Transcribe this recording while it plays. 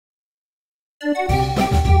Can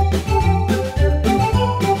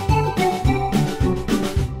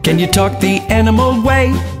you talk the animal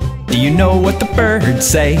way? Do you know what the birds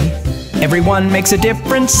say? Everyone makes a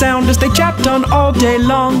different sound as they chat on all day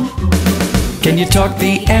long. Can you talk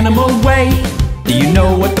the animal way? Do you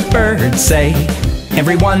know what the birds say?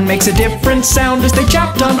 Everyone makes a different sound as they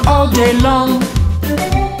chat on all day long.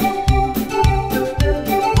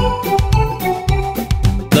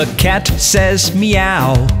 The cat says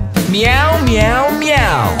meow, meow, meow,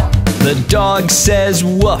 meow. The dog says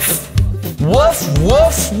woof, woof,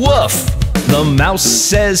 woof, woof. The mouse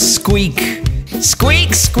says squeak,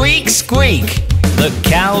 squeak, squeak, squeak. The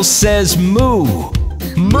cow says moo,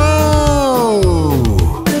 moo.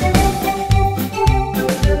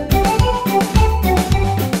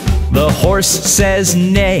 The horse says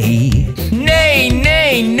neigh, neigh,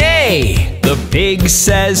 neigh, neigh. The pig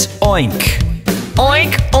says oink,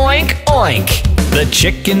 oink, oink, oink. The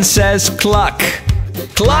chicken says cluck,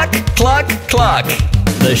 cluck, cluck, cluck.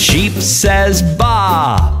 The sheep says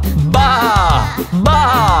baa, baa,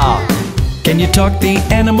 baa. Can you talk the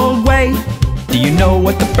animal way? Do you know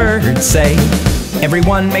what the birds say?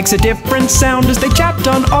 Everyone makes a different sound as they chat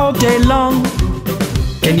on all day long.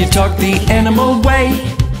 Can you talk the animal way?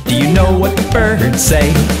 Do you know what the birds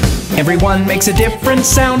say? Everyone makes a different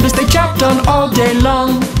sound as they chat on all day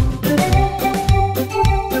long.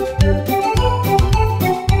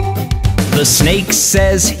 The snake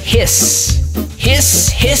says hiss, hiss,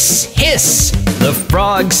 hiss, hiss. The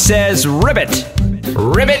frog says ribbit,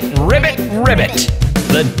 ribbit, ribbit, ribbit.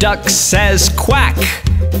 The duck says quack,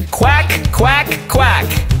 quack, quack, quack.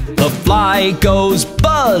 The fly goes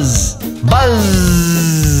buzz,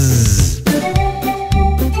 buzz.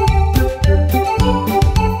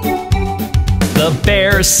 The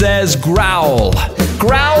bear says growl,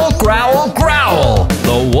 growl, growl, growl.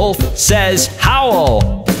 The wolf says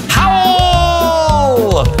howl,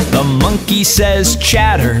 howl. The monkey says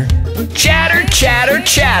chatter, chatter, chatter,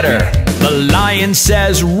 chatter. The lion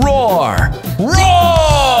says roar,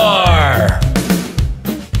 roar.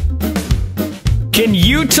 Can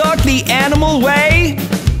you talk the animal way?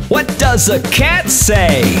 What does a cat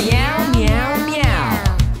say? Meow, meow, meow.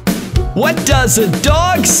 What does a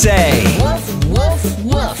dog say? Woof, woof,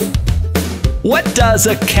 woof. What does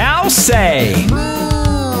a cow say? Moo.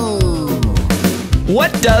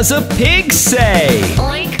 What does a pig say?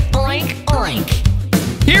 Oink, oink, oink.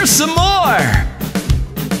 Here's some more.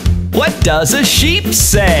 What does a sheep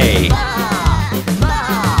say? Baa,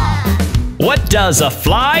 baa. What does a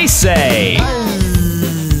fly say?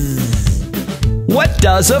 Buzz. What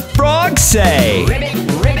does a frog say? Ribbit,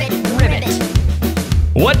 ribbit, ribbit.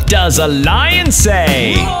 What does a lion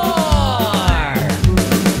say? Roar.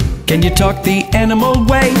 Can you talk the animal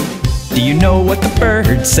way? Do you know what the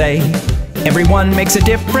birds say? Everyone makes a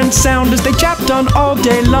different sound as they chat on all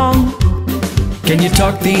day long. Can you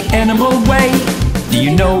talk the animal way? Do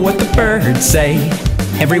you know what the birds say?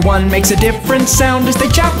 Everyone makes a different sound as they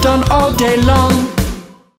chat on all day long.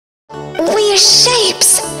 We're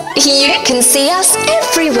shapes. You can see us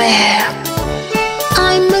everywhere.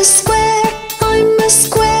 I'm a square, I'm a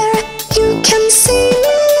square. You can see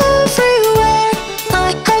me everywhere.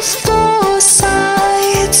 I have four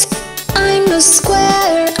sides. I'm a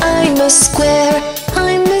square, I'm a square.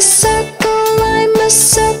 I'm a circle, I'm a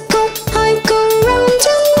circle. I go round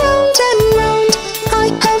and round and round. I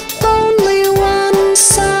have only one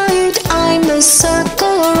side. I'm a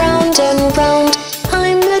circle round and round.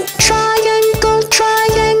 I'm a triangle,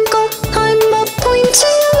 triangle. I'm a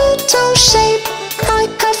pointy little shape. I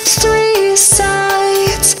have three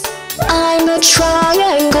sides. I'm a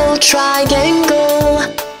triangle, triangle.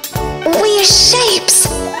 We're shapes.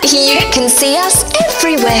 You can see us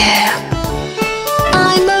everywhere.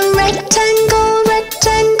 I'm a rectangle,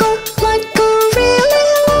 rectangle. Like a really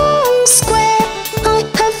long square. I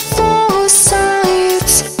have four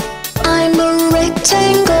sides. I'm a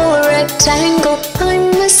rectangle, rectangle.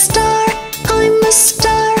 I'm a star, I'm a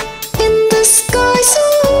star. In the sky so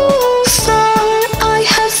far. I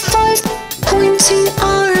have five pointy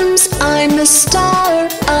arms. I'm a star,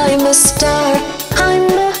 I'm a star. I'm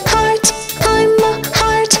a heart, I'm a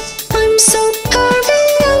heart. I'm so curvy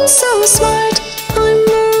and so smart. I'm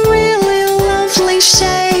a really lovely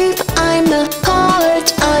shape. I'm a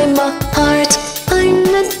heart, I'm a heart. I'm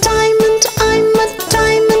a diamond, I'm a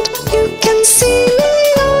diamond. You can see me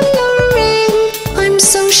on the ring. I'm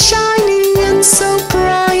so shiny and so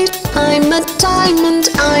bright. I'm a diamond,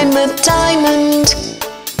 I'm a diamond.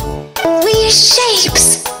 We're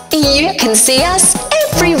shapes. You can see us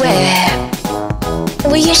everywhere.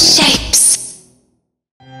 We're shapes.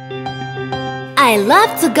 I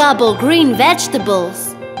love to gobble green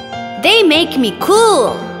vegetables. They make me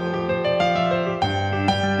cool.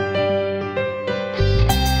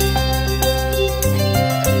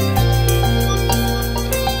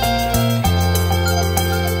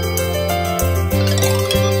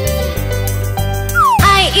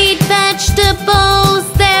 I eat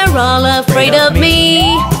vegetables, they're all afraid of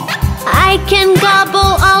me. I can gobble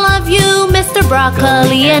all of you, Mr.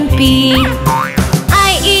 Broccoli and Pea.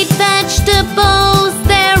 I eat vegetables,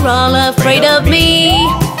 they're all afraid of me.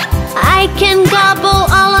 I can gobble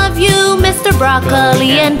all of you, Mr.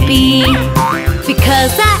 Broccoli and Pea.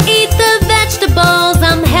 Because I eat the vegetables,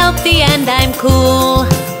 I'm healthy and I'm cool.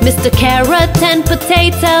 Mr. Carrot and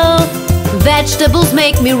Potato, vegetables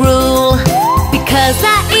make me rule. Because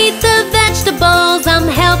I eat the vegetables, I'm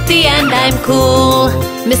healthy and I'm cool.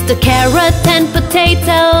 Mr. Carrot and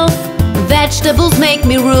Potato, vegetables make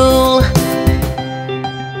me rule.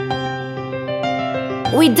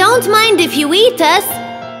 We don't mind if you eat us.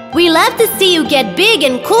 We love to see you get big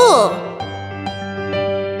and cool.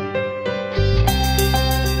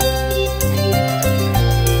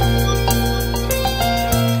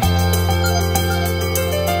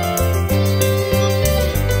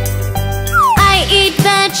 I eat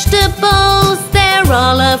vegetables, they're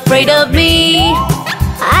all afraid of me.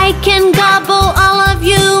 I can gobble all of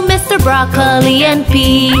you, Mr. Broccoli and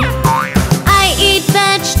Pea. I eat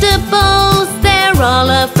vegetables, they're all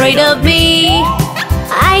afraid of me.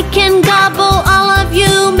 I can gobble all of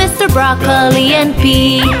you, Mr. Broccoli and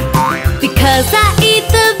Pea. Because I eat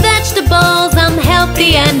the vegetables, I'm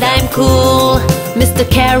healthy and I'm cool. Mr.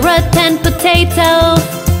 Carrot and Potato,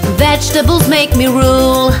 vegetables make me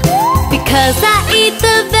rule. Because I eat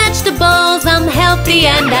the vegetables, I'm healthy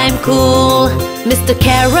and I'm cool. Mr.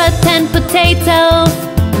 Carrot and Potato,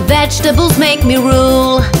 vegetables make me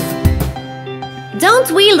rule.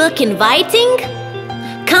 Don't we look inviting?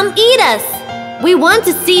 Come eat us! We want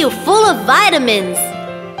to see you full of vitamins.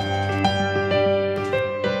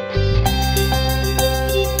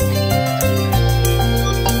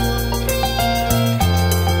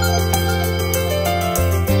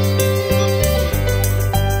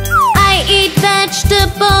 I eat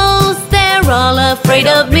vegetables, they're all afraid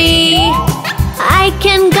of me. I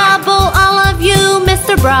can gobble all of you,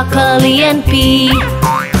 Mr. Broccoli and Pea.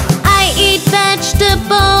 I eat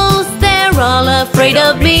vegetables, they're all afraid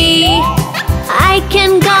of me. I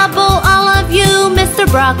can gobble all of you, Mr.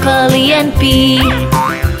 Broccoli and Pea.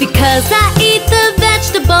 Because I eat the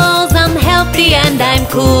vegetables, I'm healthy and I'm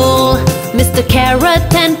cool. Mr.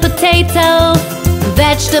 Carrot and Potato,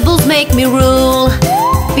 vegetables make me rule.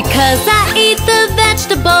 Because I eat the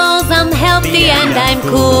vegetables, I'm healthy and I'm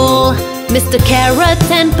cool. Mr. Carrot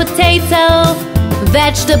and Potato,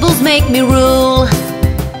 vegetables make me rule.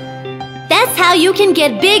 That's how you can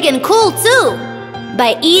get big and cool too,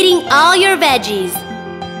 by eating all your veggies.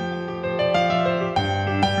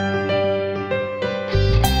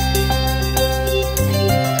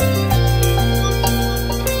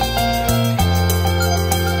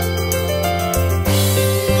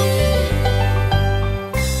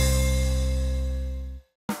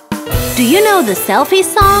 Do you know the selfie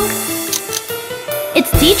song? It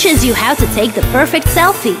teaches you how to take the perfect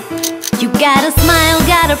selfie. You gotta smile,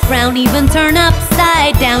 gotta frown, even turn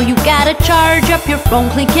upside down. You gotta charge up your phone,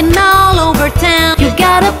 clicking all over town. You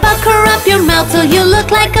gotta pucker up your mouth till you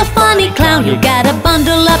look like a funny clown. You gotta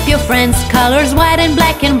bundle up your friends, colors white and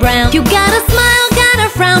black and brown. You gotta smile, gotta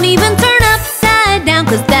frown, even turn upside down,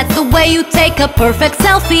 'cause that's the way you take a perfect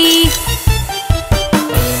selfie.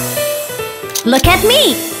 Look at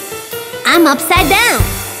me, I'm upside down.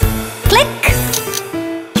 Click!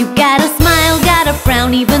 You gotta smile, gotta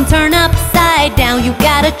frown, even turn upside down. You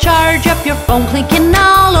gotta charge up your phone, clicking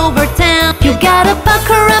all over town. You gotta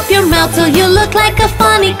pucker up your mouth till you look like a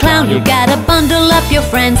funny clown. You gotta bundle up your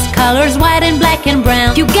friends, colors white and black and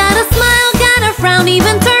brown. You gotta smile, gotta frown,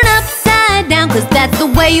 even turn upside down, 'cause that's the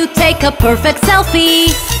way you take a perfect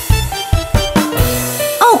selfie.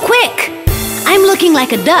 Oh, quick! I'm looking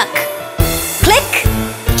like a duck. Click!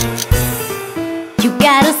 You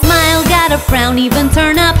gotta smile, gotta frown, even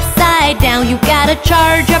turn upside down. You gotta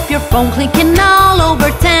charge up your phone, clicking all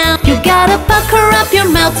over town. You gotta pucker up your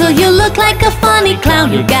mouth till you look like a funny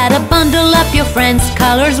clown. You gotta bundle up your friends,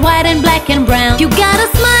 colors white and black and brown. You gotta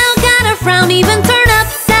smile, gotta frown, even turn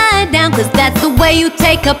upside down, 'cause that's the way you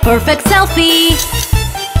take a perfect selfie.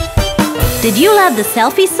 Did you love the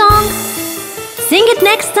selfie song? Sing it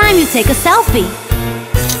next time you take a selfie.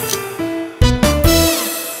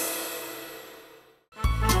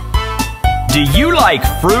 Do you like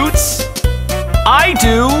fruits? I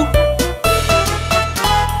do!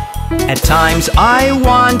 At times I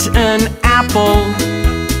want an apple,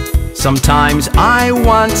 Sometimes I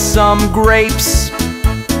want some grapes.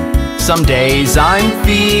 Some days I'm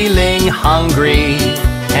feeling hungry,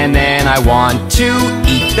 and then I want to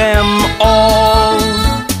eat them all.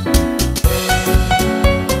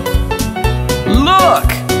 Look!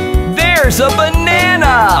 There's a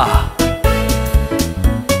banana!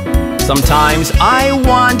 Sometimes I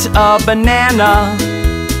want a banana.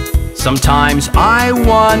 Sometimes I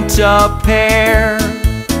want a pear.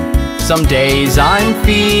 Some days I'm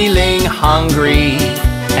feeling hungry,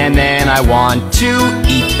 and then I want to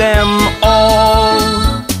eat them all.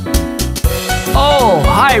 Oh,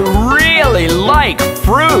 I really like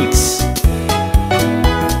fruits!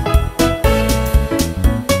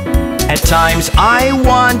 At times I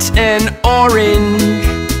want an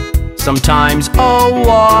orange. Sometimes a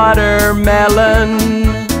watermelon.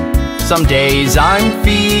 Some days I'm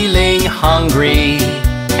feeling hungry,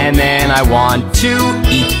 and then I want to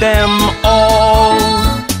eat them all.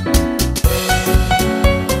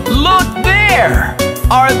 Look there!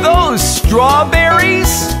 Are those strawberries?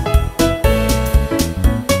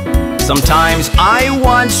 Sometimes I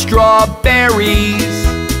want strawberries.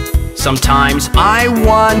 Sometimes I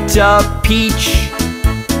want a peach.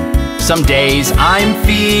 Some days I'm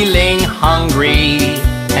feeling hungry,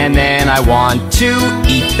 and then I want to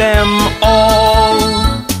eat them all.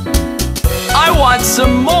 I want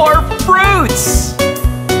some more fruits!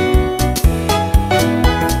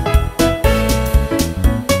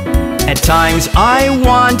 At times I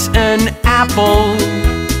want an apple.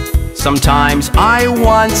 Sometimes I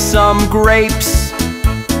want some grapes.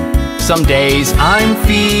 Some days I'm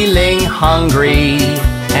feeling hungry,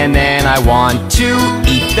 and then I want to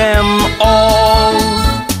eat them all.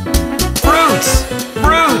 Fruits!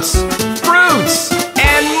 Fruits! Fruits!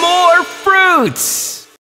 And more fruits!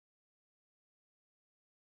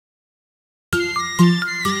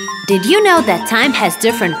 Did you know that time has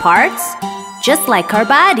different parts? Just like our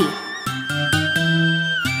body.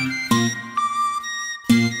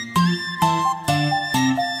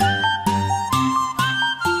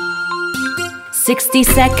 60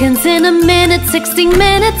 seconds in a minute, 60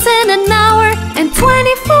 minutes in an hour, and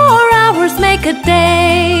 24 hours make a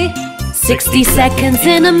day. 60 seconds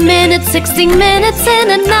in a minute, 60 minutes in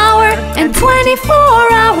an hour, and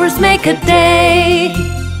 24 hours make a day.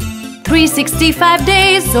 365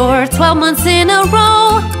 days or 12 months in a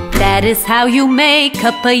row, that is how you make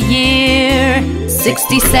up a year.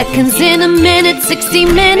 60 seconds in a minute, 60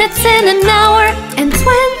 minutes in an hour, and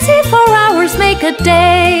 24 hours make a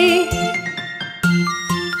day.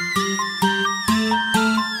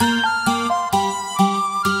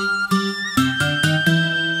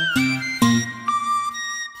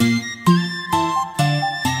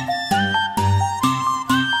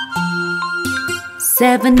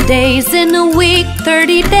 Seven days in a week,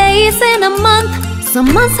 30 days in a month.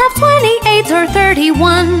 Some months have 28 or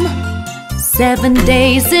 31. 7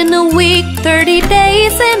 days in a week, 30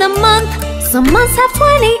 days in a month. Some months have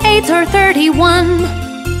 28 or 31.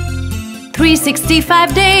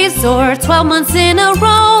 365 days or 12 months in a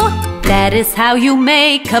row, that is how you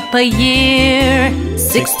make up a year.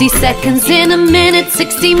 60 seconds in a minute,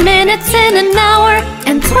 60 minutes in an hour,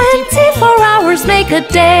 and 24 hours make a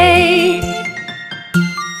day.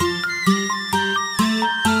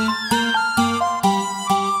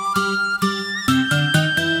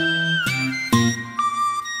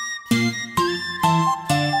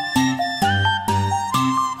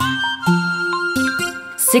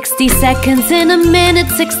 "60 seconds in a minute,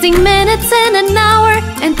 60 minutes in an hour,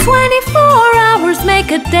 and 24 hours make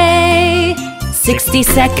a day." 60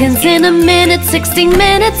 seconds in a minute, 60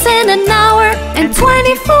 minutes in an hour, and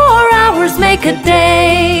 24 hours make a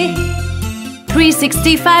day.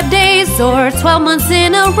 365 days or 12 months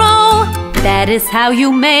in a row, that is how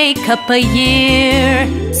you make up a year.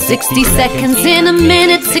 60 seconds in a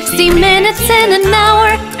minute, 60 minutes in an hour,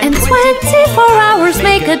 and 24 hours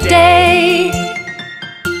make a day.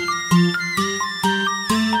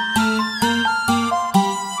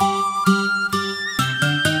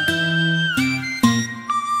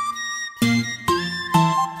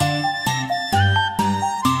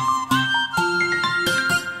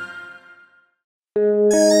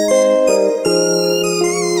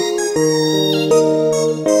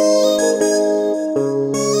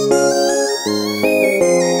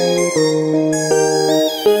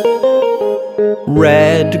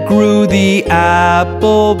 Red grew the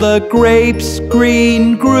apple, the grapes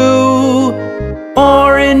green grew.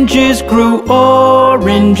 Oranges grew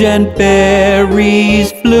orange and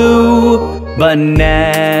berries flew.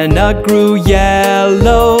 Banana grew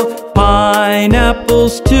yellow,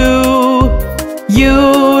 pineapples too. You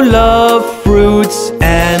love fruits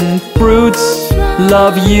and fruits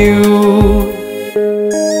love you.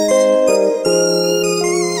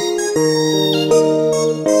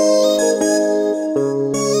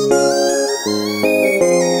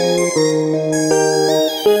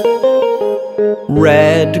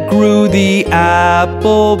 Red grew the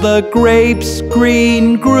apple, the grapes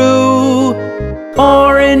green grew.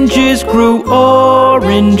 Oranges grew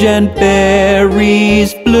orange and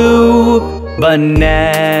berries blue.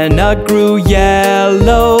 Banana grew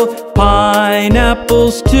yellow,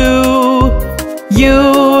 pineapples too.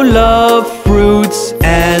 You love fruits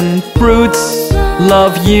and fruits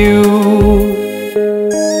love you.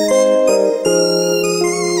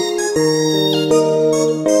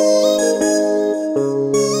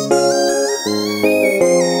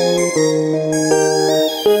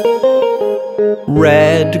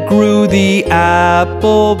 Red grew the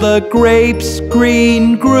apple, the grapes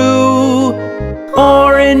green grew.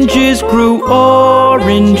 Oranges grew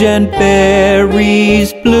orange and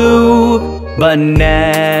berries blue.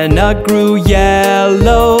 Banana grew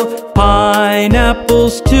yellow,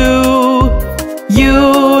 pineapples too.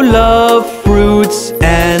 You love fruits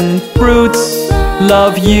and fruits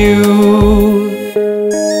love you.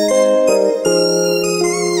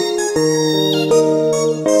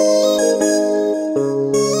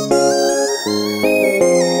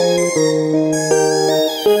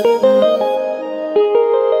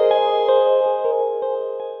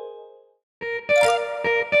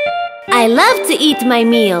 I love to eat my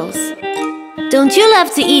meals. Don't you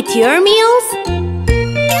love to eat your meals?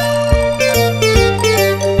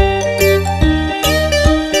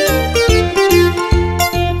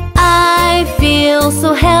 I feel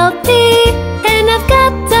so healthy and I've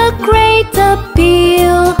got a great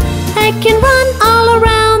appeal. I can run all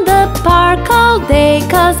around the park all day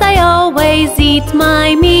 'cause I always eat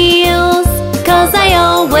my meals. 'Cause I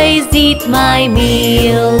always eat my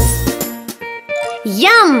meals.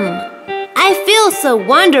 Yum! I feel so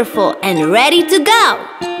wonderful and ready to go.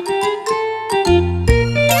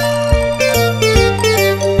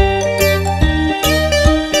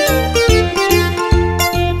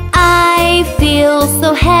 I feel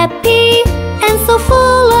so happy and so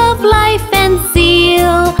full of life and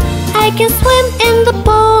zeal. I can swim in the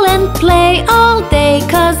pool and play all day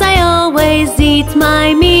 'cause I always eat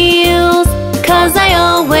my meals. 'Cause I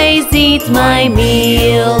always eat my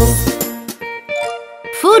meals.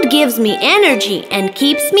 Food gives me energy and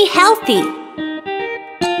keeps me healthy.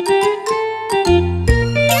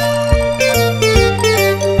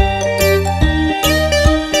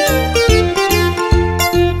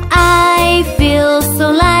 I feel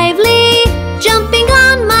so lively, jumping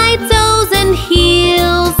on my toes and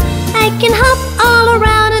heels. I can hop all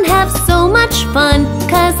around and have so much fun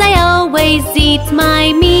 'cause I always eat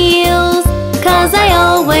my meals. 'Cause I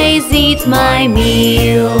always eat my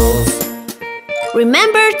meals.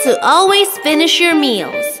 Remember to always finish your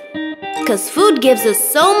meals, 'cause food gives us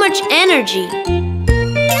so much energy.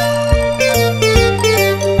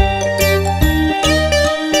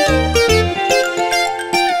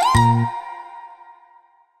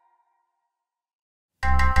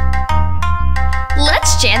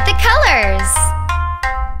 Let's chant the colors.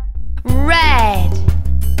 Red,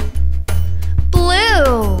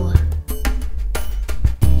 blue,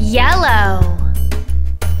 yellow,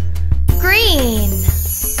 green,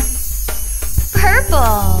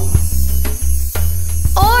 purple,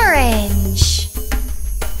 orange,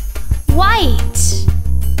 white,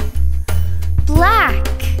 black,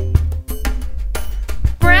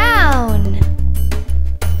 brown,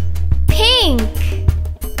 pink,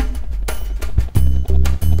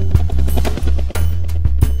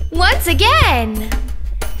 once again.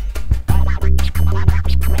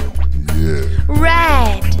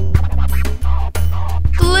 Red,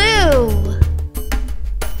 blue,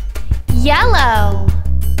 yellow,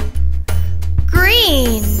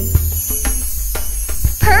 green,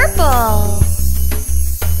 purple,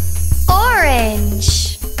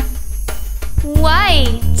 orange,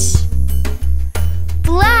 white,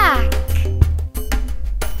 black,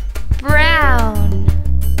 brown,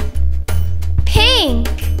 pink.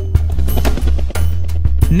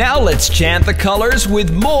 Now let's chant the colors with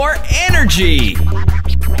more energy.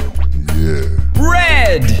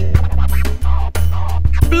 Red,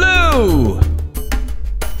 blue,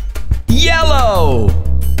 yellow,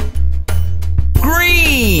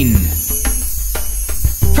 green,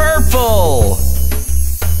 purple,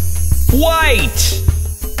 white,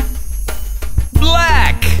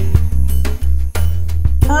 black,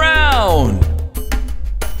 brown,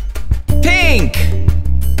 pink.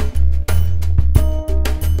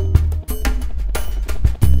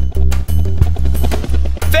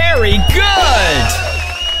 Very good!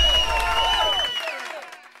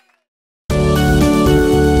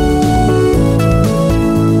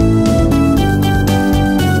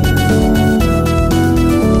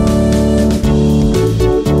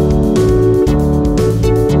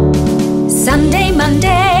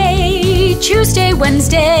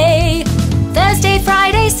 Thursday,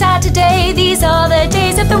 Friday, Saturday, these are the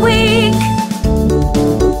days of the week.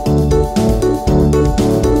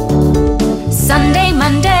 Sunday,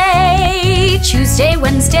 Monday, Tuesday,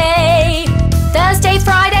 Wednesday, Thursday,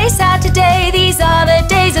 Friday, Saturday, these are the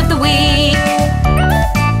days of the week.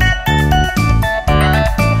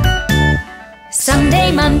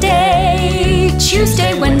 Sunday, Monday,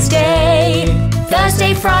 Tuesday, Wednesday,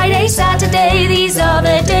 Thursday, Friday, Saturday, these are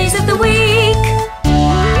the days of the week.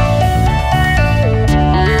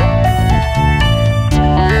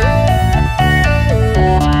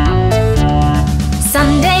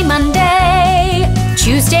 Sunday, Monday,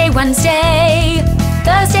 Tuesday, Wednesday,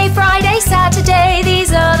 Thursday, Friday, Saturday,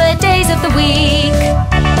 these are the days of the week.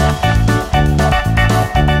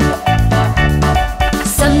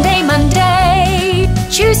 Sunday, Monday,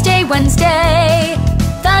 Tuesday, Wednesday,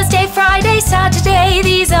 Thursday, Friday, Saturday,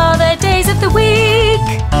 these are the days of the week.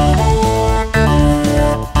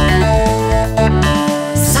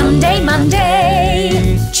 Sunday,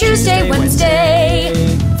 Monday, Tuesday, Wednesday,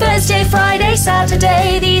 Thursday, Friday,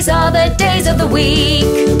 Saturday, these are the days of the week.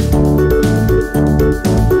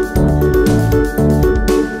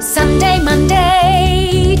 Sunday,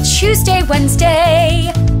 Monday, Tuesday,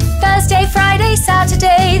 Wednesday, Thursday, Friday,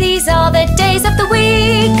 Saturday, these are the days of the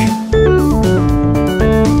week.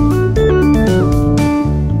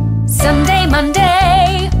 Sunday,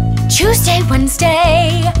 Monday, Tuesday,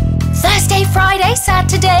 Wednesday, Thursday, Friday,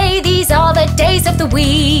 Saturday, these are the days of the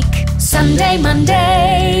week. Sunday,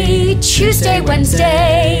 Monday, Tuesday,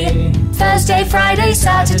 Wednesday, Thursday, Friday,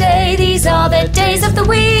 Saturday, these are the days of the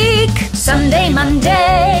week. Sunday,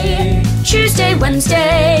 Monday, Tuesday,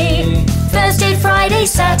 Wednesday, Thursday, Friday,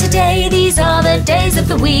 Saturday, these are the days of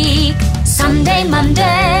the week. Sunday,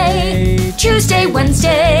 Monday, Tuesday,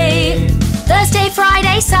 Wednesday, Thursday,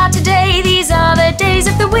 Friday, Saturday, these are the days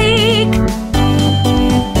of the week.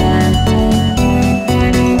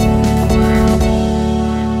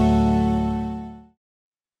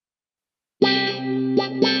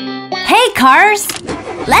 Hey cars!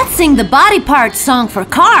 Let's sing the body parts song for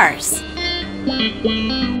cars.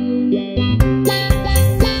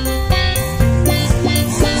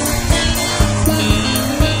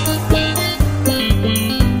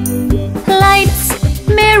 Lights,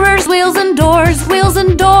 mirrors, wheels and doors, wheels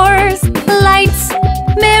and doors. Lights,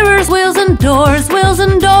 mirrors, wheels and doors, wheels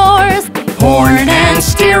and doors. Horn and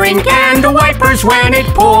steering and wipers when it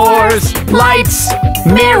pours. Lights,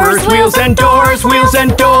 mirrors, wheels and doors, wheels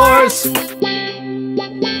and doors.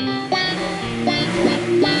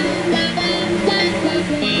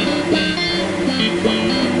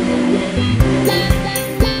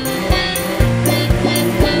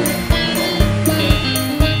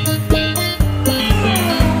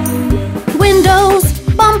 Windows,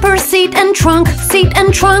 bumper, seat and trunk, seat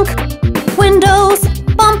and trunk. Windows,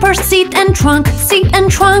 bumper, seat and trunk, seat and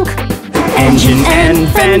trunk. Engine and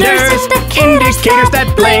fenders, indicators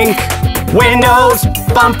that blink. Windows,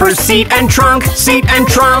 bumper, seat and trunk, seat and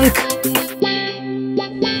trunk.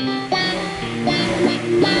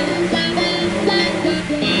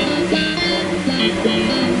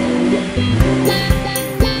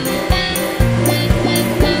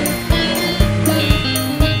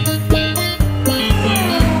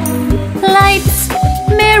 Lights,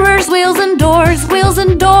 mirrors, wheels and doors, wheels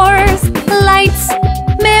and doors. Lights,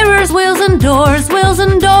 mirrors, wheels and doors, wheels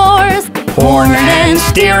and doors. Horn and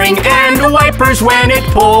steering and wipers when it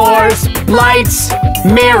pours. Lights,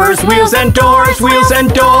 mirrors, wheels and doors, wheels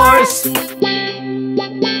and doors.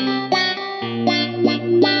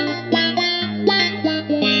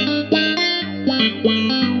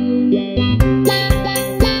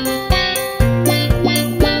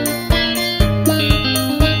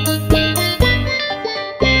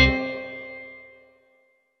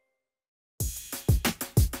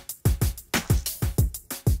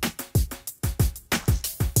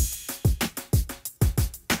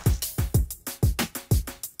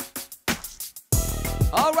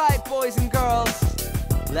 All right, boys and girls,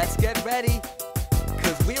 let's get ready,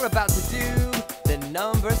 because we're about to do the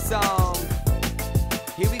number song.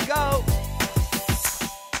 Here we go.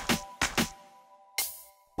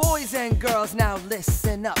 Boys and girls, now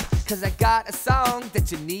listen up, because I got a song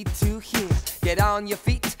that you need to hear. Get on your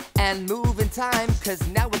feet and move in time, because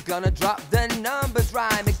now we're gonna drop the numbers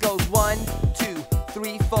rhyme. It goes 1, 2,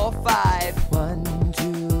 3, 4, 5. 1,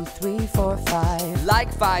 2, 3, 4, 5.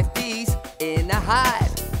 Like 5 bees in a hive.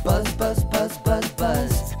 Buzz, buzz, buzz, buzz,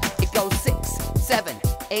 buzz. It goes 6, 7,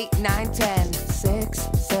 8, 9, 10. 6,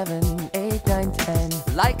 7, 8, 9, 10.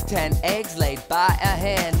 Like 10 eggs laid by a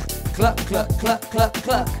hen. Cluck, cluck, cluck, cluck,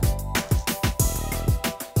 cluck.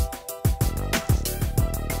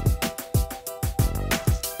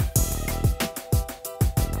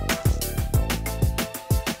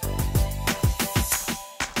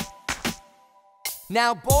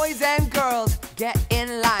 Now boys and girls, get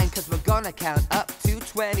in line, cause we're gonna count up to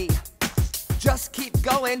 20. Just keep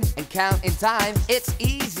going and count in time. It's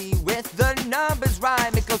easy with the numbers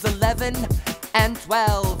rhyme. It goes 11 and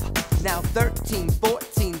 12. Now 13,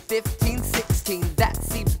 14, 15, 16. That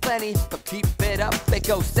seems plenty, but keep it up. It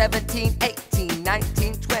goes 17, 18,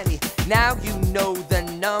 19, 20. Now you know the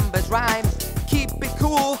numbers rhyme. Keep it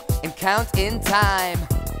cool and count in time.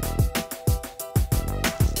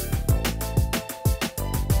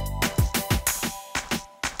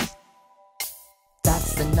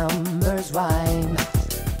 That's the numbers rhyme.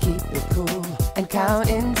 Keep it cool and count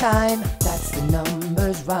in time. That's the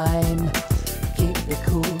numbers rhyme. Keep it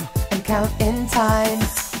cool and count in time.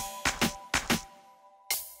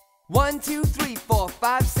 1, 2, 3, 4,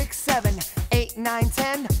 5, 6, 7, 8, 9,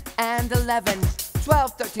 10, and 11,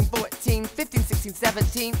 12, 13, 14, 15, 16,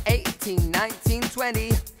 17, 18, 19,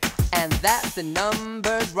 20. And that's the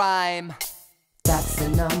numbers rhyme. That's the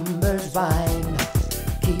numbers rhyme.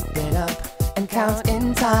 Keep it up and count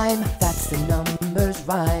in time. That's the numbers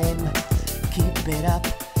rhyme. Keep it up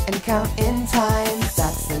and count in time.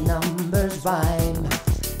 That's the numbers rhyme.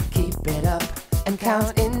 Keep it up and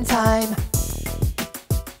count in time.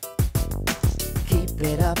 Keep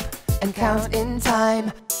it up and count in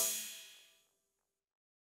time.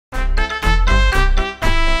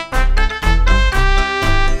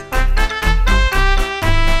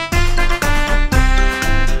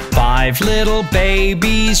 Five little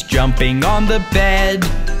babies jumping on the bed.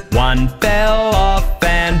 One fell off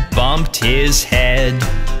and bumped his head.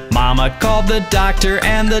 Mama called the doctor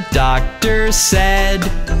and the doctor said,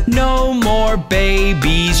 no more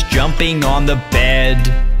babies jumping on the bed.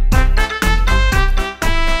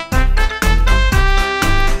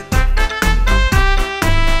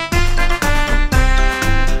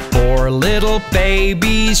 Four little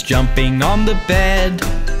babies jumping on the bed.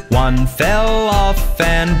 One fell off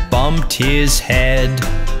and bumped his head.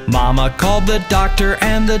 Mama called the doctor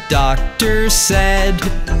and the doctor said,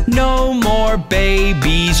 no more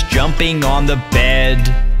babies jumping on the bed.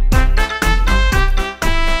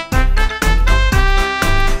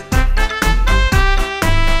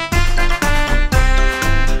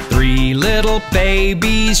 Three little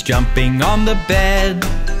babies jumping on the bed.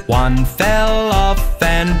 One fell off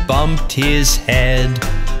and bumped his head.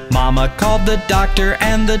 Mama called the doctor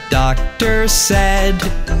and the doctor said,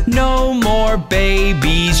 no more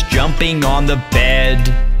babies jumping on the bed.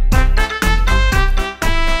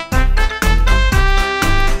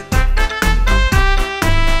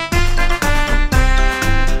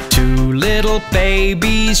 Two little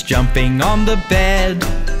babies jumping on the bed.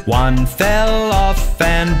 One fell off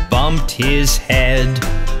and bumped his head.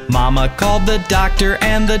 Mama called the doctor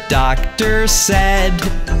and the doctor said,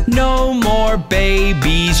 no more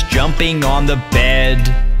babies jumping on the bed.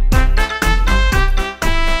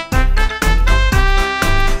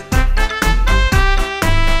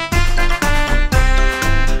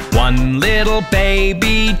 One little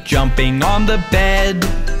baby jumping on the bed.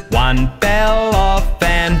 One fell off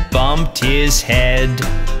and bumped his head.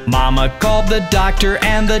 Mama called the doctor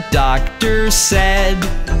and the doctor said,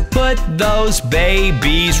 put those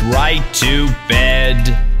babies right to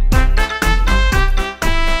bed.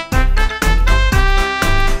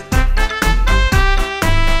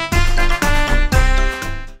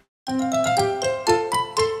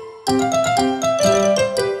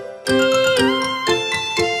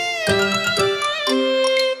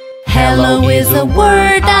 Hello is a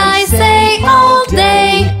word I say all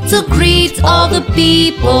day to greet all the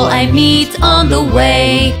people I meet on the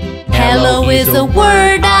way. Hello is a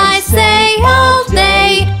word I say all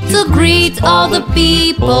day to greet all the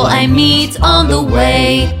people I meet on the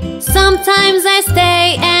way. Sometimes I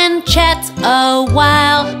stay and chat a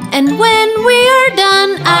while, and when we are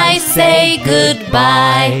done I say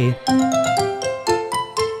goodbye.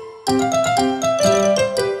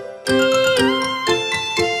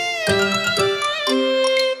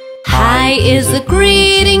 Hi is a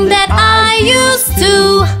greeting that I used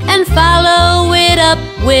to, and follow it up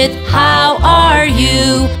with how are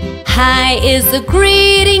you. Hi is a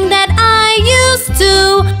greeting that I used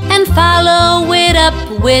to, and follow it up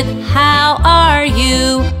with how are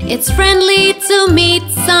you. It's friendly to meet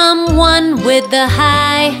someone with the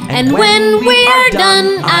hi, and when we are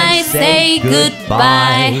done I say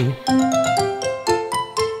goodbye.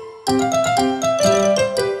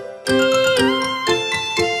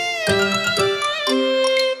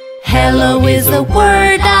 Hello is a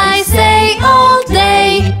word I say all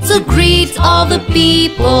day to greet all the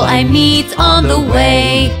people I meet on the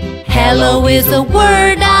way. Hello is a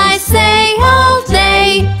word I say all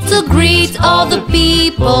day to greet all the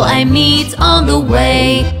people I meet on the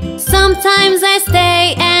way. Sometimes I stay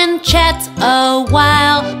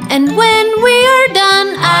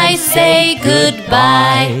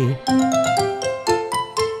Bye.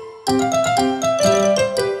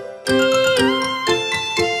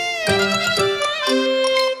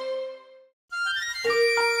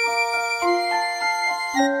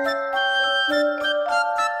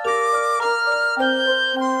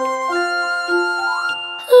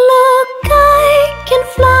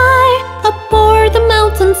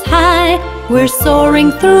 We're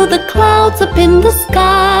soaring through the clouds up in the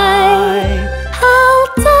sky. I'll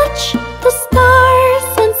touch the stars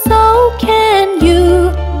and so can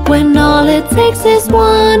you, when all it takes is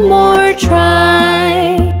one more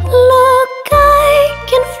try. Look, I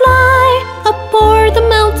can fly aboard the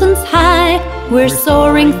mountains high. We're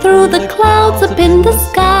soaring through the clouds up in the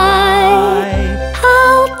sky.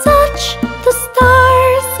 I'll touch the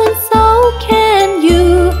stars and so can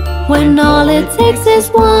you, when all it takes is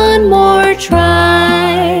one more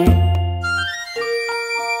try.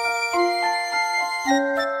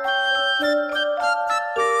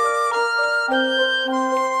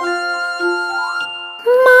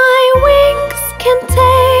 My wings can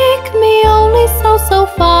take me only so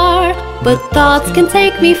far, but thoughts can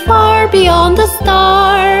take me far beyond the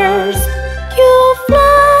stars. You'll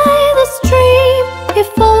fly the stream if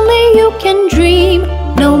only you can dream,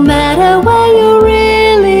 no matter where you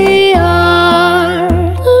really are.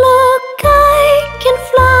 Look, I can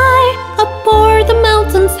fly aboard the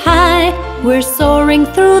mountains high. We're soaring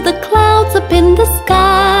through the clouds up in the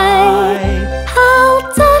sky. I'll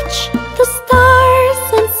touch the stars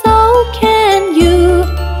and so can you,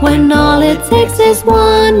 when all it takes is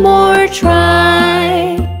one more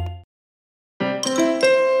try.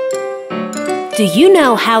 Do you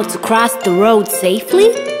know how to cross the road safely?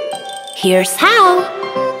 Here's how.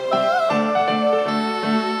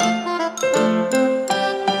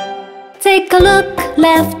 Take a look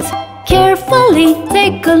left, carefully.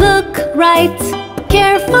 Take a look right,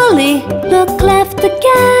 carefully. Look left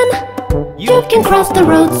again. You can cross the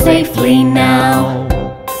road safely now.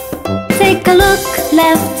 Take a look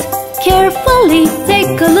left, carefully.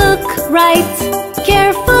 Take a look right,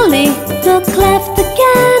 carefully. Look left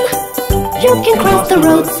again. You can cross the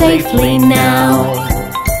road safely now.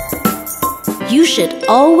 You should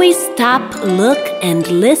always stop, look, and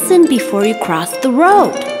listen before you cross the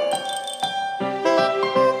road.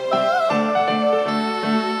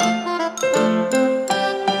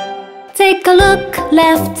 Take a look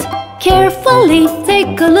left, carefully.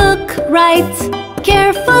 Take a look right,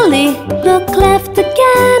 carefully. Look left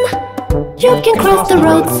again. You can cross the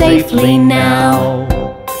road safely now.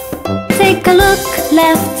 Take a look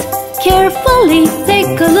left, carefully.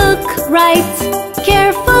 Take a look right,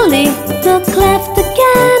 carefully. Look left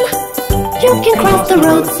again. You can cross the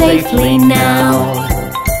road safely now.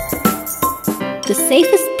 The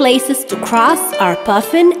safest places to cross are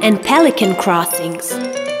puffin and pelican crossings,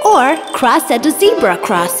 or cross at a zebra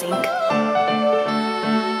crossing.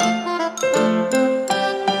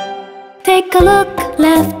 Take a look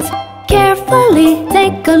left, carefully.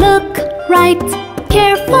 Take a look right,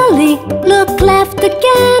 carefully. Look left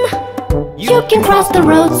again. You can cross the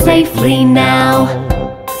road safely now.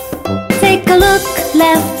 Take a look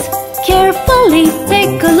left, carefully.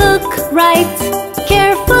 Take a look right,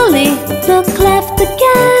 carefully. Look left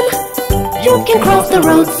again. You can cross the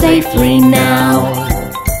road safely now.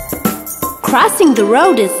 Crossing the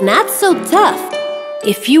road is not so tough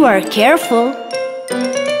if you are careful.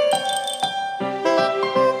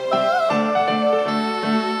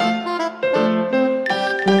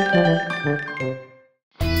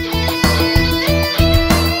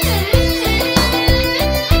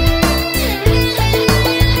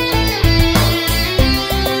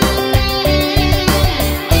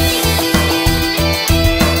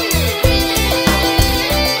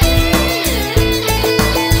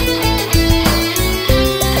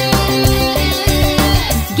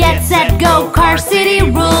 Car City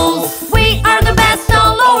rules. We are the best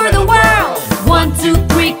all over the world. 1, 2,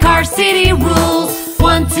 3, Car City rules.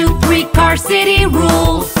 1, 2, 3, Car City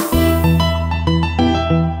rules.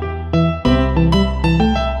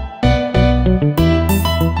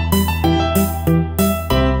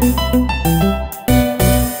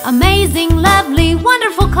 Amazing, lovely,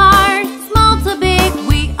 wonderful cars. Small to big,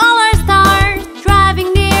 we all are stars.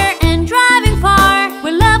 Driving near and driving far.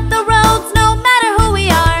 We love the roads no matter who we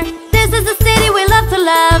are. This is the city we love to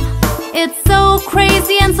love. It's so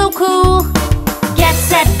crazy and so cool. Get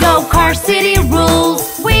set, go, Car City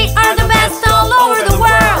rules. We are the best all over the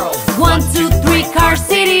world. 1, 2, 3, Car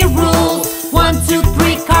City rules. 1, 2,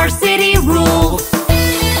 3, Car City rules.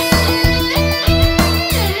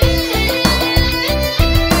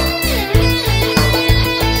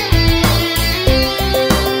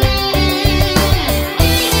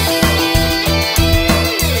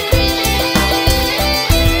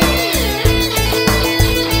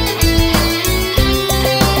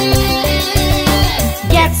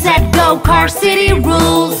 car city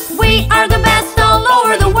rules. We are the best all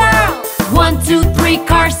over the world. 1, 2, 3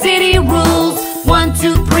 car city rules. 1,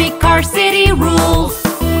 2, 3 car city rules.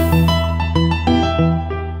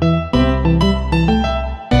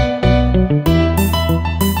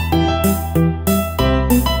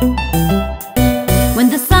 When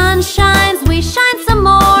the sun shines, we shine some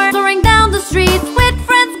more. Soaring down the streets with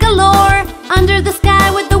friends galore. Under the sky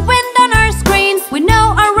with the wind on our screens. We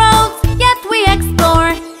know our roads, yet we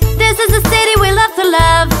explore. This is a city we love to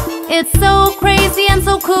love. It's so crazy and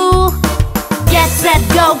so cool. Get set,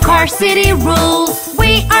 go, car city rules.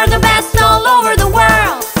 We are the best all over the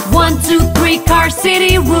world. 1, 2, 3 car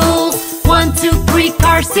city rules. 1, 2, 3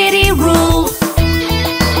 car city rules.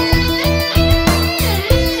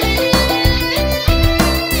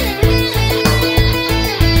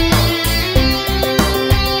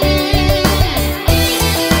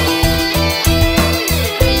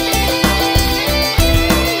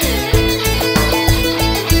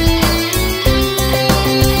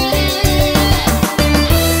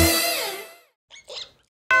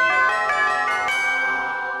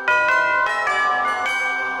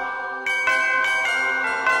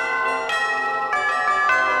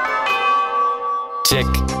 Tick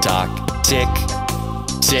tock, tick,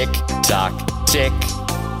 tick tock, tick.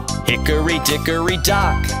 Hickory dickory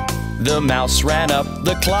dock, the mouse ran up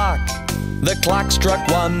the clock. The clock struck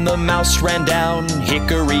 1, the mouse ran down.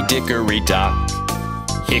 Hickory dickory dock.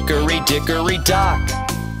 Hickory dickory dock,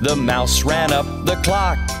 the mouse ran up the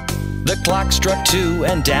clock. The clock struck 2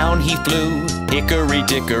 and down he flew. Hickory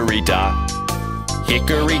dickory dock.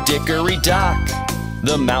 Hickory dickory dock,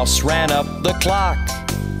 the mouse ran up the clock.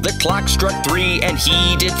 The clock struck 3 and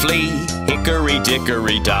he did flee. Hickory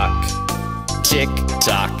dickory dock. Tick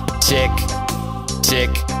tock, tick, tick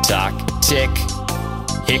tock, tick.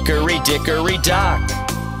 Hickory dickory dock,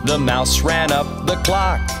 the mouse ran up the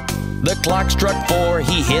clock. The clock struck 4,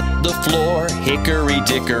 he hit the floor. Hickory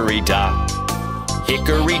dickory dock.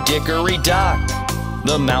 Hickory dickory dock,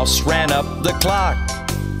 the mouse ran up the clock.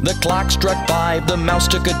 The clock struck 5, the mouse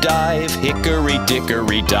took a dive. Hickory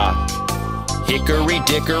dickory dock. Hickory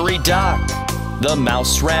dickory dock, the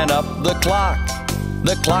mouse ran up the clock.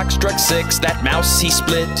 The clock struck 6, that mouse he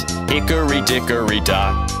split. Hickory dickory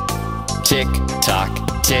dock. Tick tock,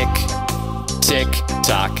 tick, tick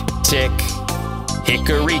tock, tick.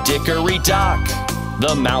 Hickory dickory dock,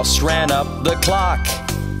 the mouse ran up the clock.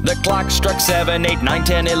 The clock struck 7, 8, 9,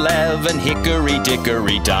 10, 11. Hickory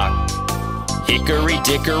dickory dock. Hickory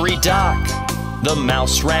dickory dock, the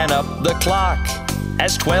mouse ran up the clock.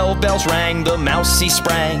 As 12 bells rang, the mouse he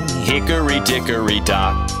sprang. Hickory dickory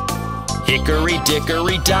dock. Hickory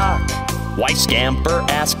dickory dock, why scamper,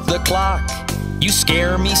 asked the clock. You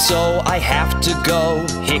scare me so I have to go.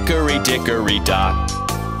 Hickory dickory dock.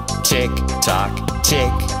 Tick tock,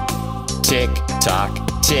 tick, tick tock,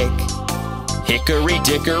 tick. Hickory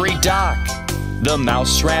dickory dock, the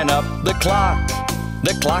mouse ran up the clock.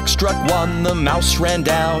 The clock struck 1, the mouse ran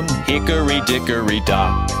down. Hickory dickory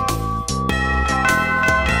dock.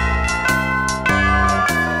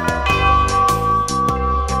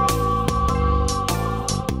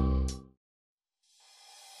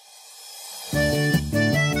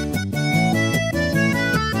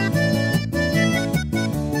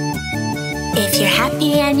 If you're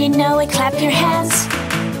happy and you know it, clap your hands.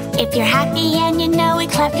 If you're happy and you know it,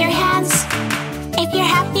 clap your hands. If you're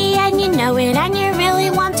happy and you know it and you really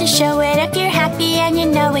want to show it. If you're happy and you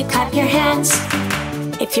know it, clap your hands.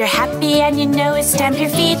 If you're happy and you know it, stamp your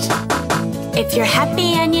feet. If you're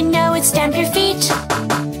happy and you know it, stamp your feet.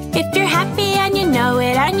 If you're happy and you know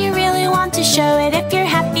it and you really want to show it. If you're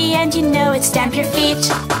happy and you know it, stamp your feet.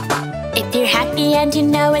 If you're happy and you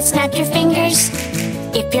know it, snap your fingers.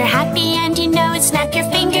 If you're happy and you know it, snap your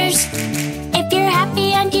fingers. If you're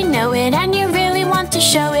happy and you know it and you really want to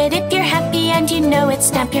show it. If you're happy and you know it,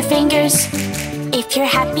 snap your fingers. If you're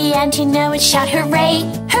happy and you know it, shout hooray,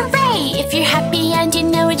 hooray. If you're happy and you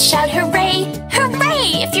know it, shout hooray,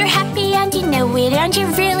 hooray. If you're happy and you know it and you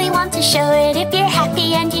really want to show it. If you're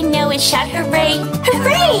happy and you know it, shout hooray,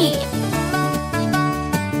 hooray.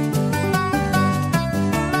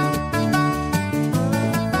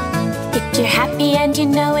 If you're happy and you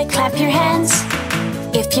know it, clap your hands.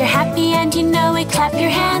 If you're happy and you know it, clap your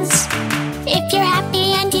hands. If you're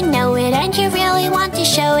happy and you know it and you really want to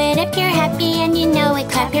show it. If you're happy and you know it,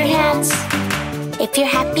 clap your hands. If you're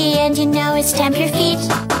happy and you know it, stamp your feet.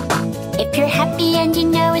 If you're happy and you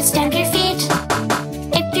know it, stamp your feet.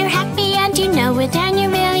 If you're happy and you know it and you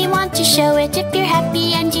really want to show it. If you're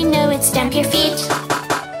happy and you know it, stamp your feet.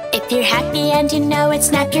 If you're happy and you know it,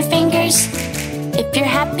 snap your fingers. If you're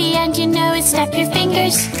happy and you know it, snap your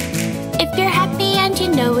fingers. If you're happy and you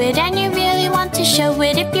know it and you really want to show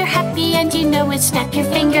it. If you're happy and you know it, snap your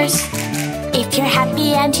fingers. If you're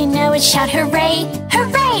happy and you know it, shout hooray,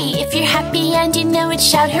 hooray! If you're happy and you know it,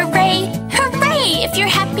 shout hooray, hooray! If you're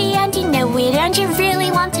happy and you know it and you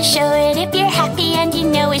really want to show it. If you're happy and you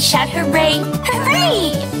know it, shout hooray,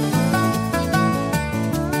 hooray!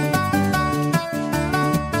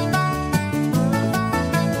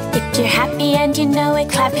 If you're happy and you know it,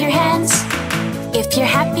 clap your hands. If you're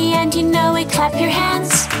happy and you know it, clap your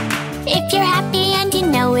hands. If you're happy and you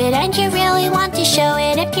know it and you really want to show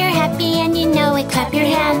it. If you're happy and you know it, clap your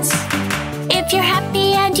hands. If you're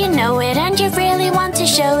happy and you know it and you really want to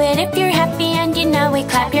show it. If you're happy and you know it,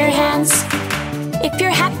 clap your hands. If you're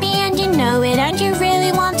happy and you know it and you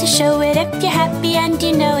really want to show it. If you're happy and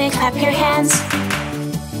you know it, clap your hands.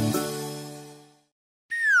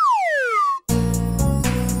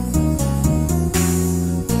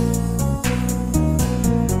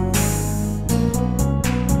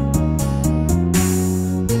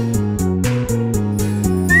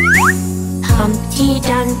 Humpty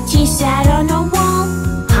Dumpty sat on a wall.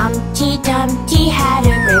 Humpty Dumpty had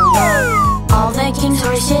a great ball. All the king's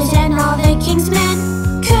horses and all the king's men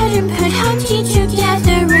couldn't put Humpty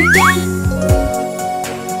together again.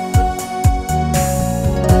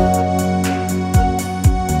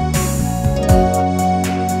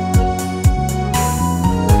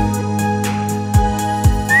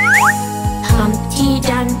 Humpty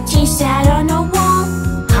Dumpty sat on a wall.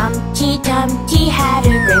 Humpty Dumpty had a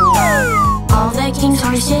great ball. All the king's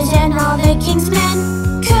horses and all the king's men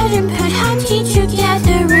couldn't put Humpty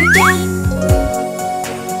together again.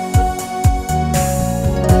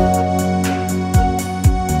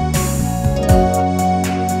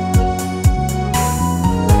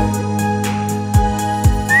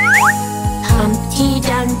 Humpty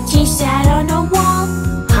Dumpty sat on a wall.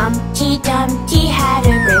 Humpty Dumpty had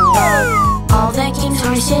a great ball. All the king's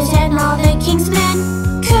horses and all the king's men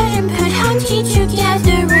couldn't put Humpty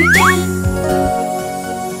together again.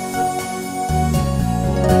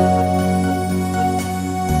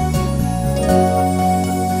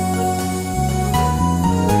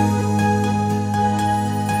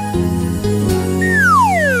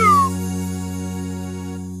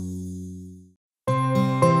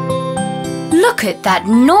 Look at that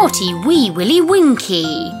naughty wee Willy Winky.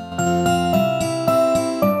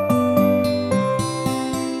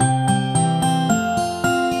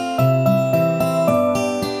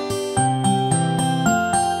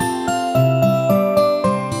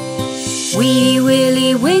 Wee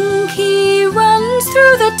Willy Winky runs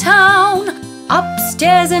through the town,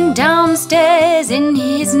 upstairs and downstairs in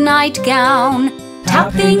his nightgown,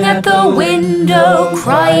 tapping at the window,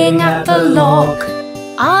 crying at the lock.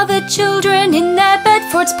 Are the children in their bed,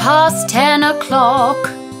 for it's past 10 o'clock?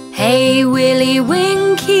 Hey Willy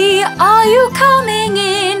Winky, are you coming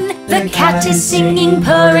in? The cat is singing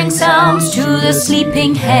purring sounds to the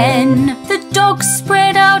sleeping hen. The dog's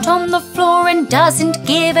spread out on the floor and doesn't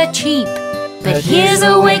give a cheep. But here's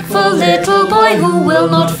a wakeful little boy who will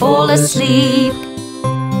not fall asleep.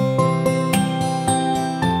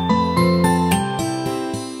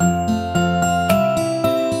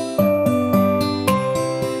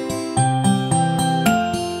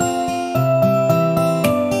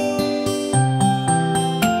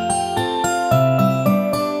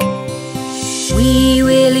 Wee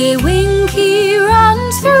Willy Winky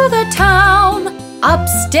runs through the town,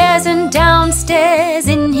 upstairs and downstairs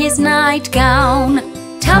in his nightgown,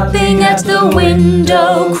 tapping at the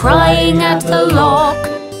window, crying at the lock.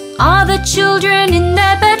 Are the children in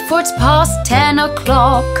their bed, for it's past 10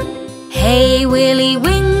 o'clock? Hey Willy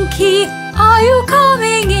Winky, are you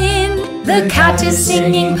coming in? The cat is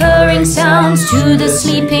singing purring sounds to the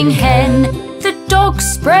sleeping hen. The dog's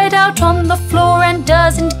spread out on the floor and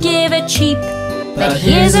doesn't give a cheep. But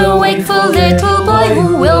here's a wakeful little boy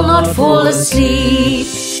who will not fall asleep.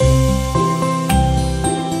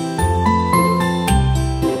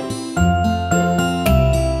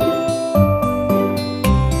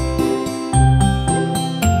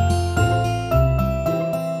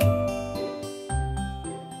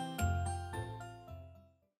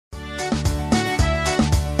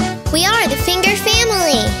 We are the Finger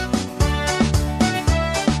Family.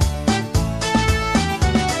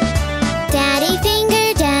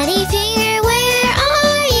 Daddy Finger, where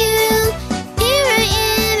are you? Here I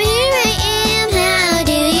am, how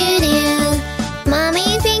do you do? Mommy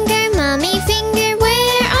Finger,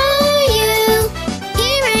 where are you?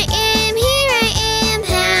 Here I am,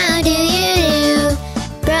 how do you do?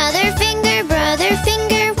 Brother Finger,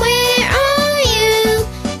 where are you?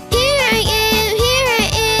 Here I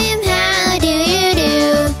am, how do you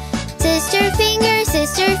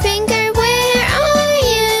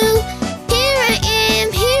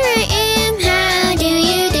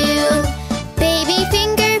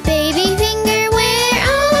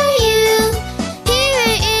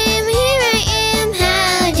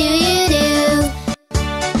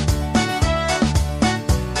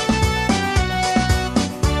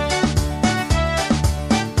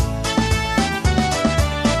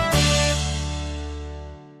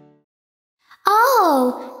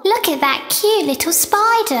look at that cute little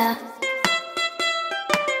spider.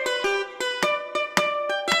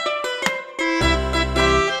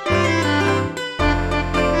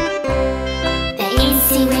 The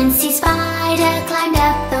itsy-wincy spider climbed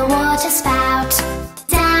up the water spout.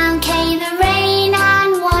 Down came the rain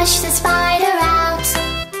and washed the spider out.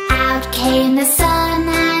 Out came the sun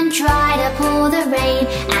and dried up all the rain.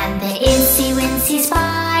 And the itsy-wincy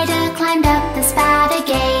spider climbed up the spout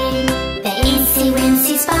again. The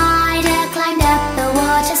itsy-wincy spider climbed up the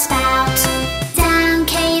water spout. Down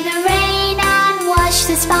came the rain and washed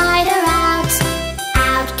the spider out.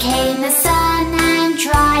 Out came the sun and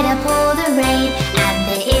dried up all the rain. And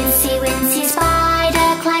the itsy-wincy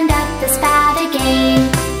spider climbed up the spout again.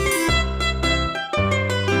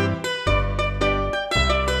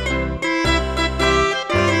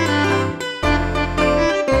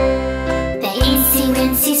 The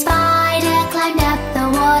itsy-wincy spider climbed up the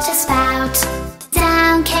water spout.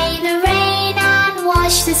 Down came the rain and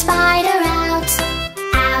washed the spider out.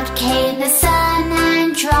 Out came the sun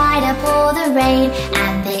and dried up all the rain.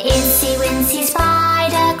 And the itsy-wincy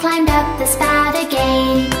spider climbed up the spout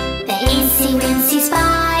again. The itsy-wincy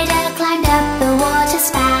spider climbed up the water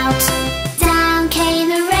spout. Down came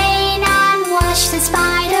the rain and washed the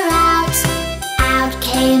spider out. Out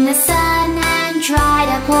came the sun and dried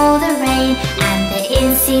up all the rain. And the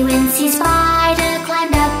itsy-wincy spider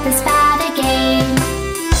climbed up the spout again.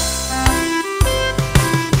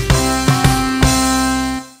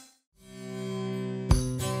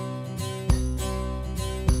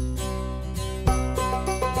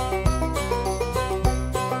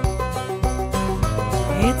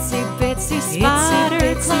 Itsy bitsy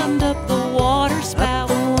spider climbed up the water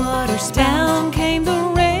spout. Down came the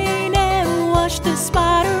rain and washed the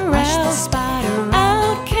spider out.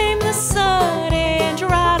 Out came the sun and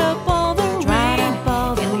dried up all the rain.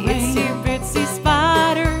 And the itsy bitsy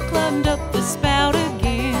spider climbed up the spout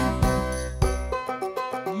again.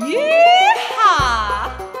 Yeehaw!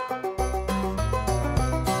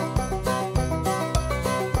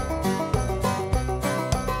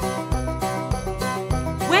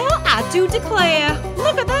 Well, I do declare,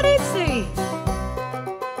 look at that itsy.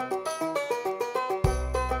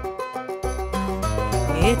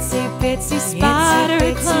 Itsy bitsy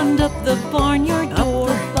spider climbed up the barnyard door.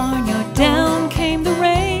 Down came the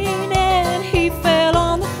rain and he fell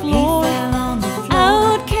on the floor.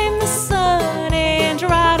 Out came the sun and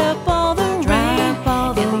dried up all the rain.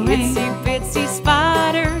 And the itsy bitsy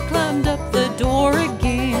spider climbed up the door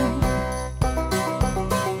again.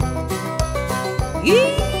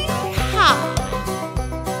 Yee-haw!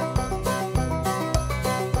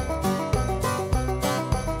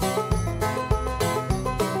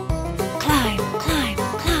 Climb, climb,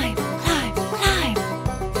 climb, climb, climb.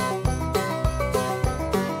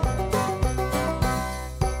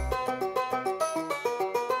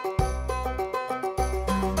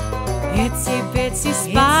 Itsy bitsy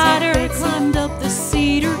spider climbed up the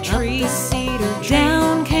cedar tree.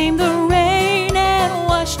 Down came the rain and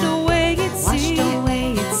washed away its sea.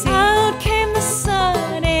 Out came the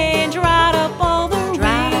sun and dried up all the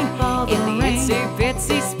rain. And the itsy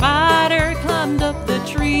bitsy spider climbed up the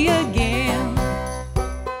tree again.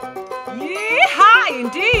 Yee-haw,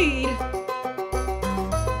 indeed!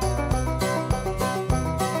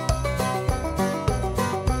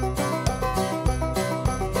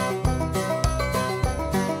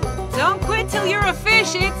 Don't quit till you're a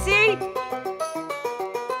fish, Itsy!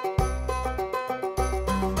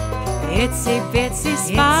 Itsy bitsy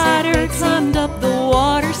spider climbed up the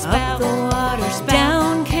water spout.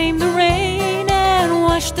 Down came the rain and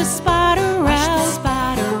washed the spider out.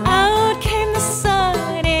 Out came the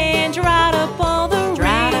sun and dried up all the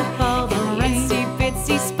rain. And the itsy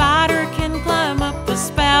bitsy spider can climb up the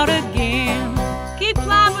spout again. Keep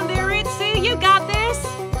climbing there, Itsy, you got this.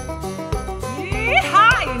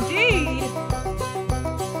 Yee-haw, indeed!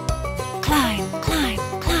 Climb, climb,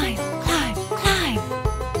 climb, climb, climb.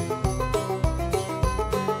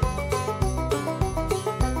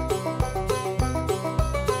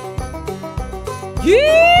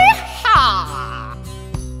 Yee-haw!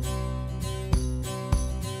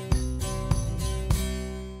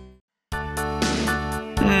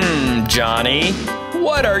 Johnny,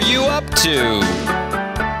 what are you up to?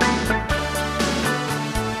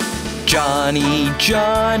 Johnny,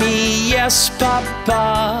 Johnny, yes,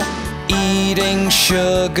 Papa. Eating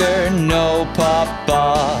sugar, no,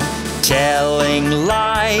 Papa. Telling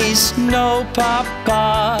lies, no,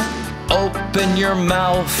 Papa. Open your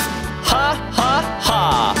mouth, ha, ha,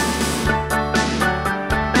 ha.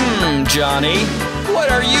 Johnny,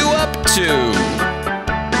 what are you up to?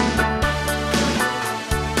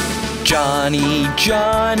 Johnny,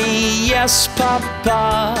 Johnny, yes,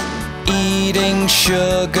 Papa. Eating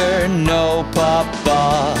sugar, no,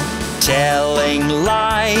 Papa. Telling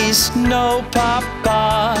lies, no,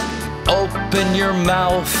 Papa. Open your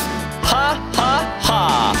mouth, ha, ha,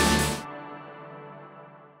 ha.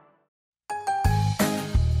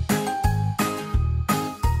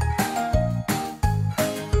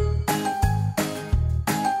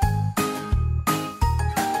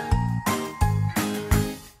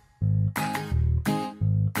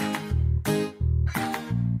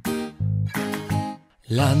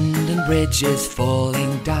 London Bridge is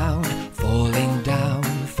falling down, falling down,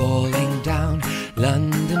 falling down.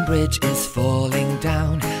 London Bridge is falling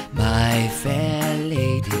down, my fair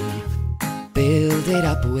lady. Build it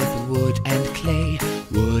up with wood and clay,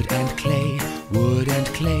 wood and clay, wood and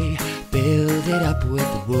clay. Build it up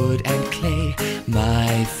with wood and clay,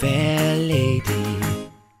 my fair lady.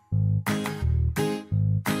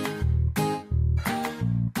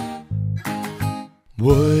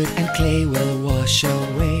 Wood and clay will wash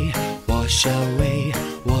away, wash away,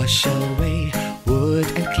 wash away. Wood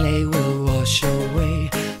and clay will wash away,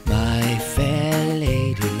 my fair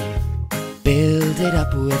lady. Build it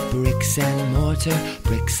up with bricks and mortar,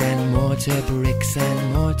 bricks and mortar, bricks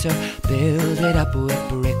and mortar. Build it up with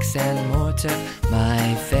bricks and mortar,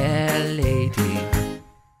 my fair lady.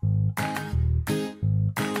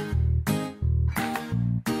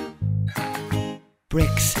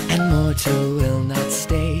 Bricks and mortar will not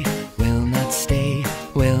stay, will not stay,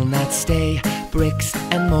 will not stay. Bricks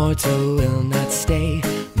and mortar will not stay,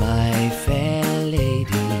 my fair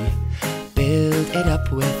lady. Build it up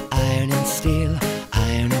with iron and steel,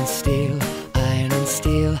 iron and steel, iron and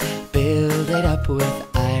steel. Build it up with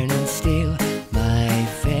iron and steel, my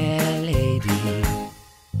fair lady.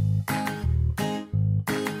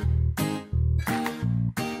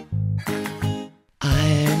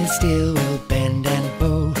 Iron and steel will bend and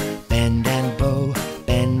bow, bend and bow,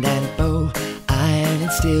 bend and bow. Iron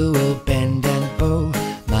and steel will bend and bow,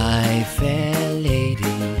 my fair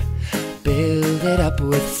lady. Build it up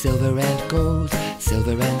with silver and gold,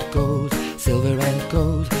 silver and gold, silver and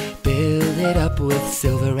gold. Build it up with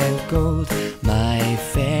silver and gold, my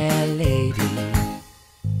fair lady.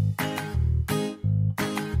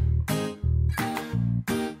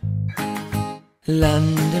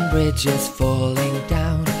 London Bridge is falling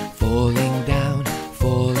down, falling down,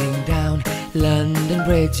 falling down. London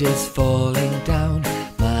Bridge is falling down,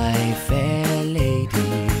 my fair lady.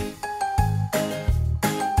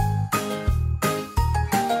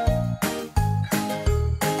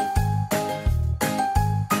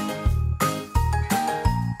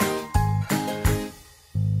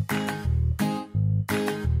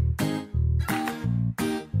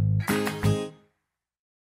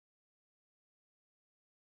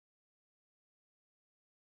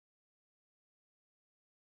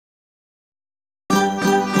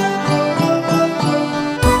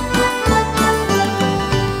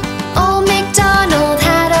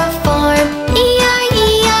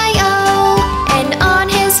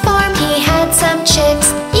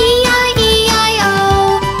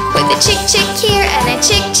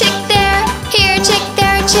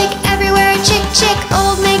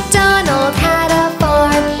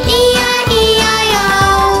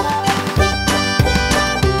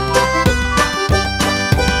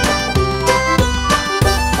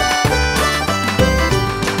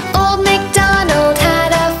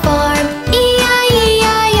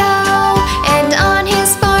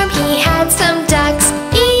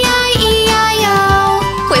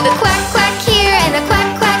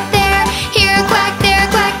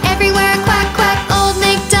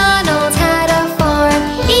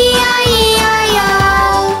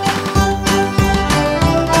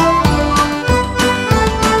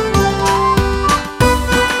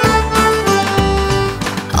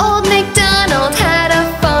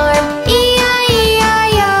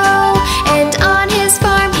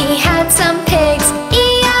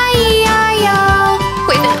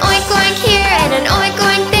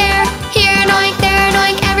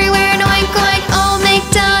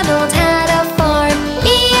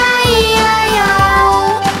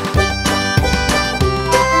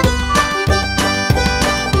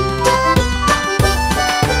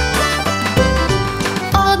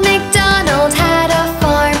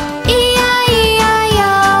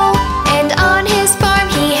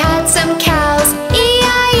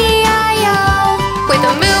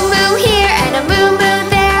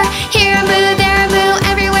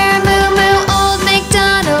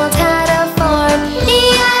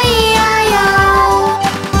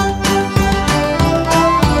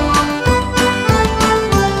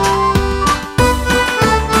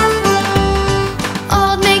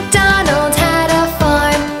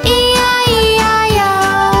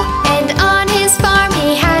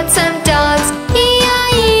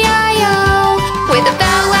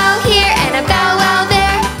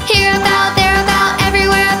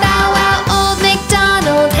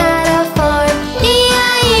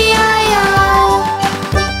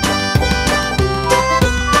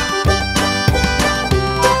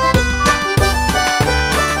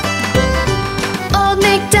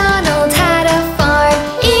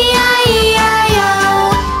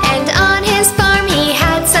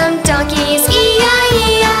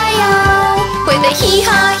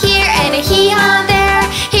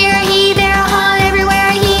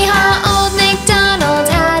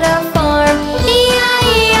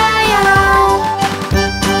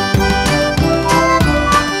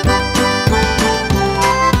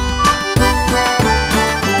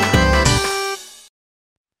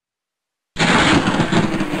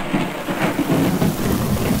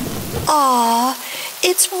 Aw,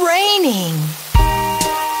 it's raining.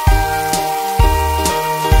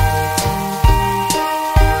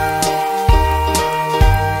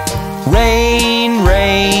 Rain,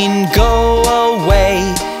 rain, go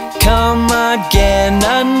away. Come again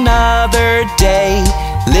another day.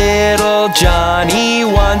 Little Johnny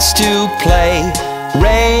wants to play.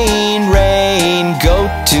 Rain, rain,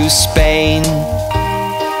 go to Spain.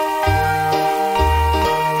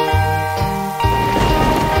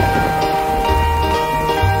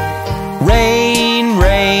 Rain,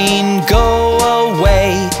 rain, go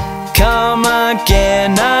away. Come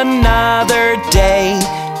again another day.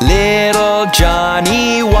 Little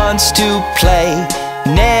Johnny wants to play.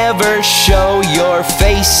 Never show your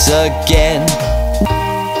face again.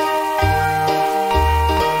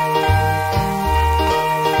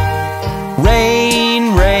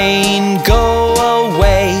 Rain, rain, go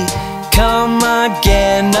away. Come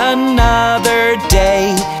again another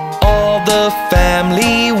day. All the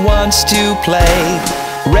family wants to play.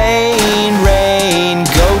 Rain, rain,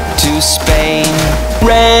 go to Spain.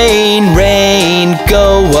 Rain, rain,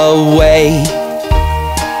 go away.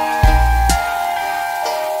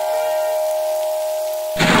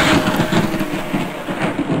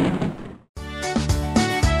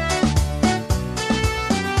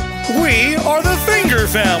 We are the Finger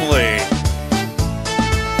family.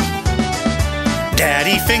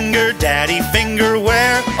 Daddy Finger,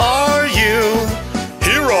 where are you?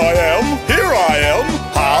 Here I am,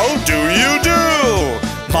 how do you do?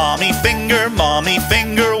 Mommy Finger,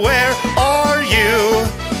 where are you?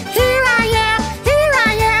 Here I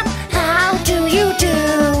am, how do you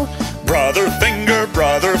do? Brother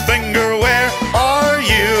Finger, where are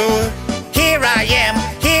you? Here I am,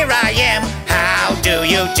 how do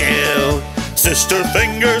you do? Sister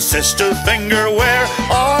Finger, where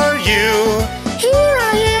are you? Here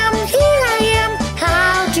I am,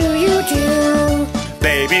 how do you do?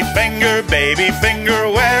 Baby Finger,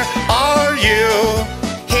 where are you?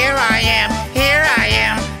 Here I am,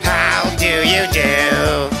 how do you do?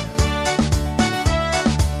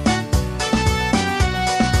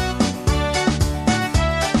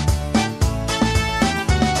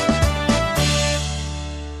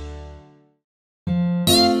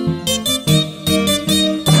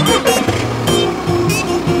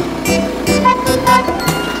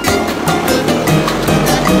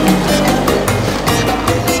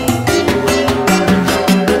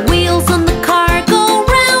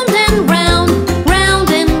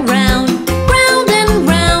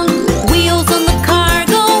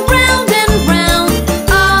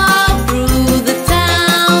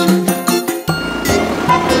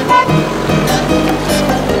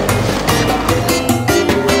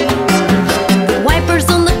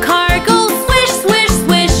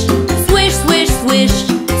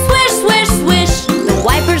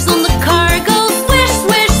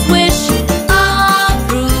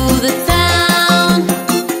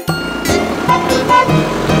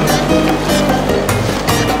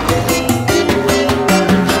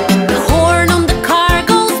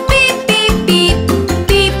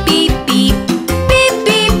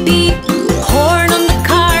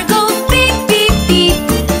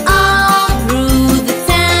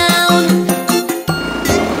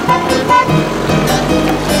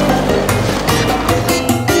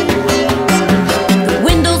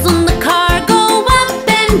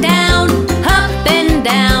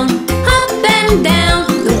 Down